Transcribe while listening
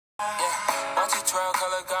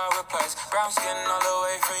Color God replace. Brown skin all the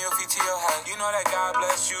way from your feet to your head. You know that God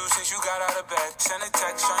bless you since you got out of bed. Send a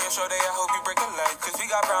text on your shoulder, I hope you break a leg. Cause we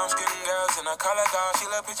got brown skin girls in a color God. She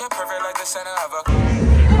look picture perfect like the center of a...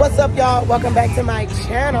 What's up, y'all? Welcome back to my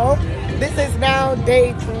channel. This is now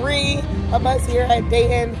day 3 of us here at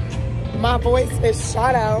Dayton. My voice is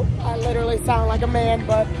shot out. I literally sound like a man,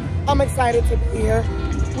 but I'm excited to be here.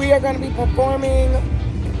 We are going to be performing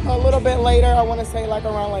a little bit later. I want to say like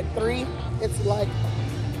around like 3. It's like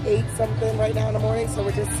 8 something right now in the morning. So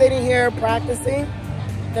we're just sitting here practicing.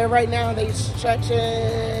 Then right now they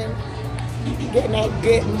stretching, getting that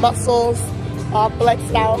good muscles all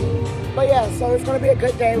flexed out. But yeah, so it's gonna be a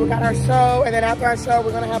good day. We got our show, and then after our show,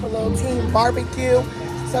 we're gonna have a little team barbecue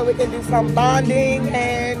so we can do some bonding.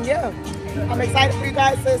 And yeah, I'm excited for you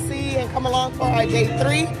guys to see and come along for our day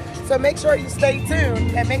 3. So make sure you stay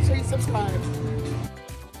tuned and make sure you subscribe.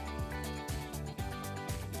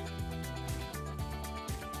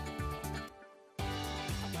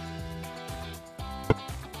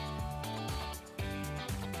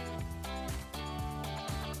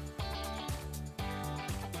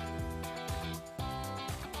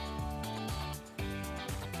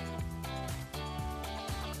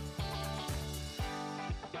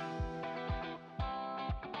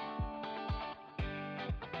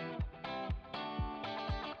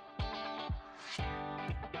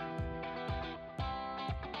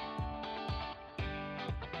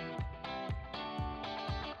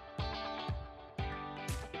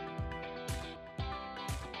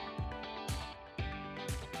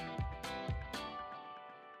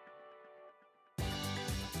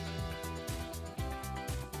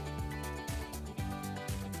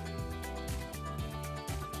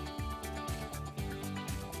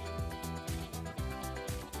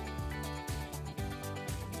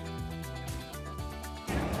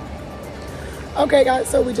 Okay guys,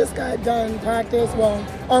 so we just got done practice, well,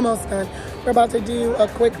 almost done. We're about to do a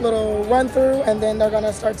quick little run through and then they're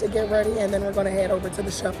gonna start to get ready and then we're gonna head over to the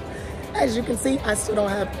show. As you can see, I still don't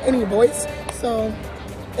have any voice, so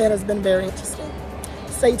it has been very interesting.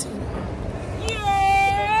 Stay tuned.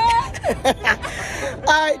 Yeah!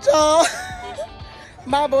 All right, y'all.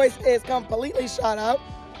 My voice is completely shot up,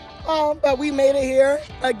 but we made it here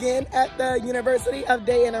again at the University of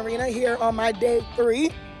Dayton Arena here on my day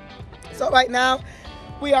 3. So right now,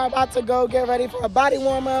 we are about to go get ready for a body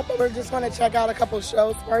warm-up, but we're just going to check out a couple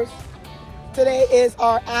shows first. Today is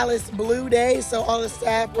our Alice Blue Day, so all the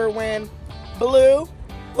staff were wearing blue.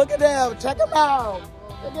 Look at them. Check them out.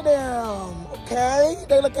 Look at them. Okay.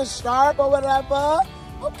 They looking sharp or whatever.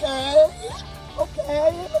 Okay.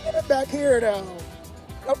 Okay. Look at it back here, though.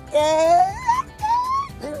 Okay.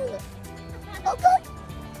 Okay. Okay.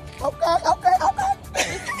 Okay. Okay.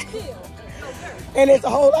 Okay. And there's a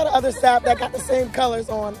whole lot of other staff that got the same colors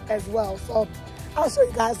on as well. So I'll show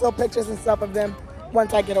you guys little pictures and stuff of them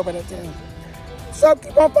once I get over there too. So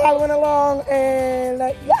keep on following along and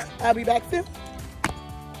yeah, I'll be back soon.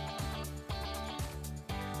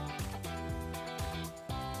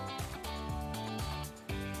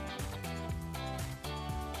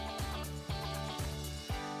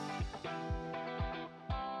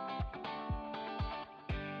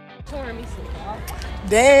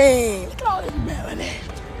 Dang, look at all this melanin.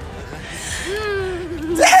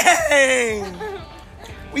 Dang.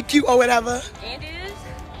 We cute or whatever. And it is.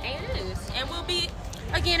 And we'll be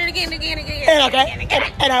again and again and again and again. And okay. And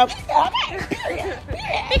again. And okay. Period.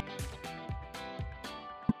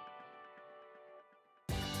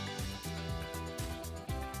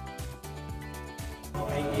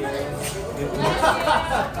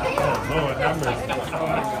 Lord have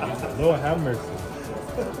mercy. Lord have mercy.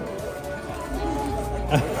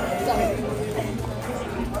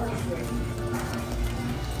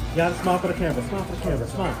 You gotta smile for the camera. Smile for the camera.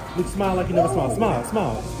 Smile. Luke, smile like you never smile. Smile.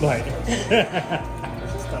 Smile. Like.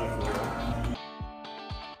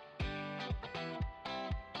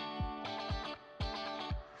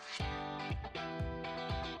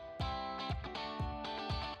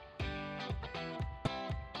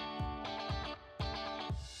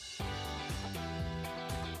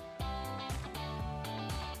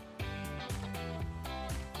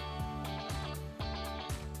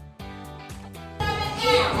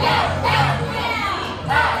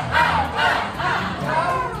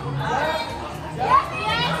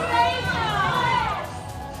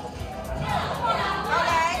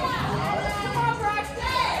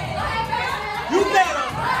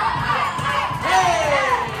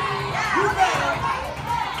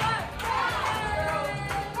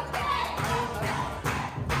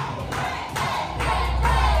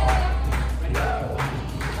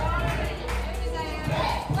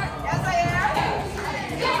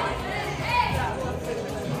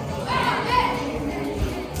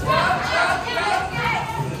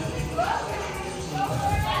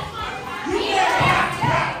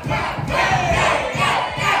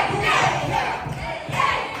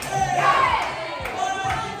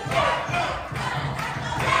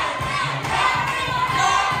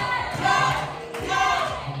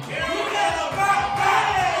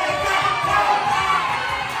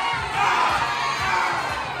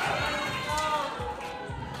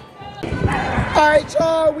 right,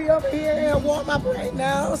 y'all, we over here in warm up right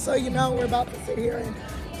now. So, you know, we're about to sit here and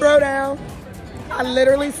throw down. I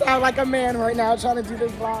literally sound like a man right now trying to do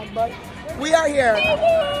this vlog, but we are here.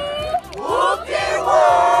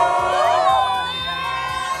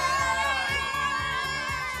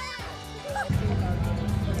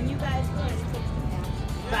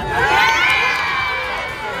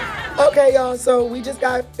 Okay, y'all, so we just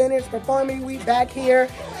got finished performing. We back here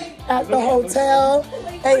at the hotel.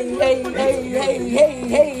 Hey, hey, hey, hey, hey,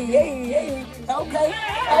 hey, hey, hey. Okay.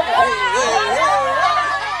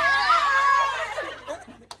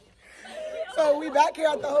 So we back here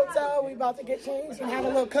at the hotel. We about to get changed and have a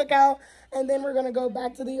little cookout. And then we're going to go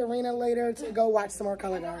back to the arena later to go watch some more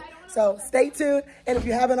color guard. So stay tuned. And if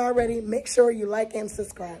you haven't already, make sure you like and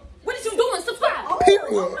subscribe. What is you doing? Subscribe.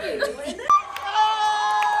 Period.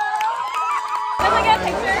 Can we get a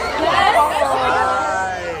picture? Yes.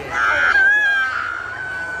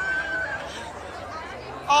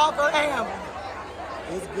 All for Am.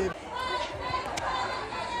 It's good.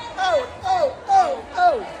 Oh, oh, oh,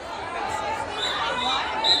 oh.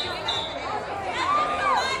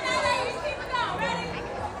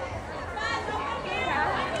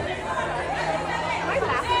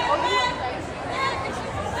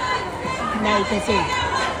 Now you can see.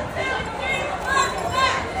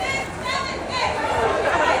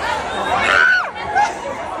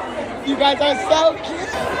 You guys are so cute.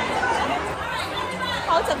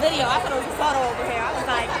 Oh, it's a video. I thought it was a photo over here. I was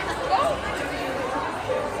like,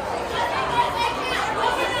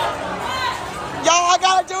 Y'all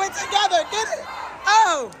gotta do it together. Get it?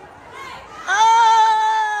 Oh. Oh.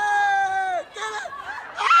 Get it?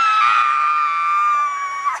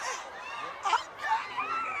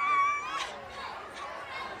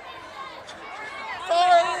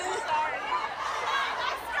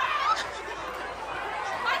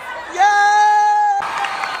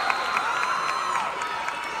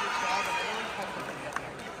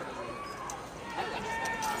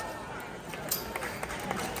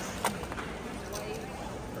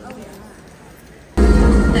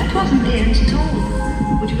 That wasn't the end at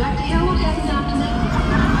all. Would you like to hear what happened after that?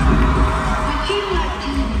 I feel like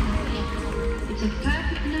telling you. It's a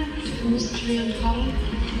perfect note for mystery and horror.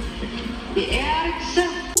 The air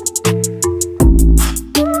itself.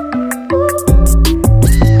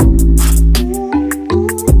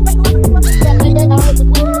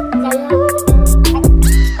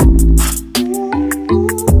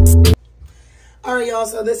 Alright, y'all,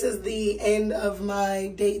 so this is the end of my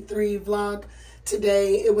day 3 vlog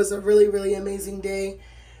today. It was a really, really amazing day.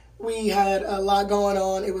 We had a lot going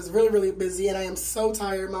on. It was really, really busy, and I am so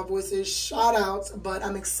tired. My voice is shot out, but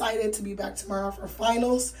I'm excited to be back tomorrow for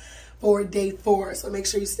finals for day 4. So make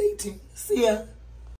sure you stay tuned. See ya.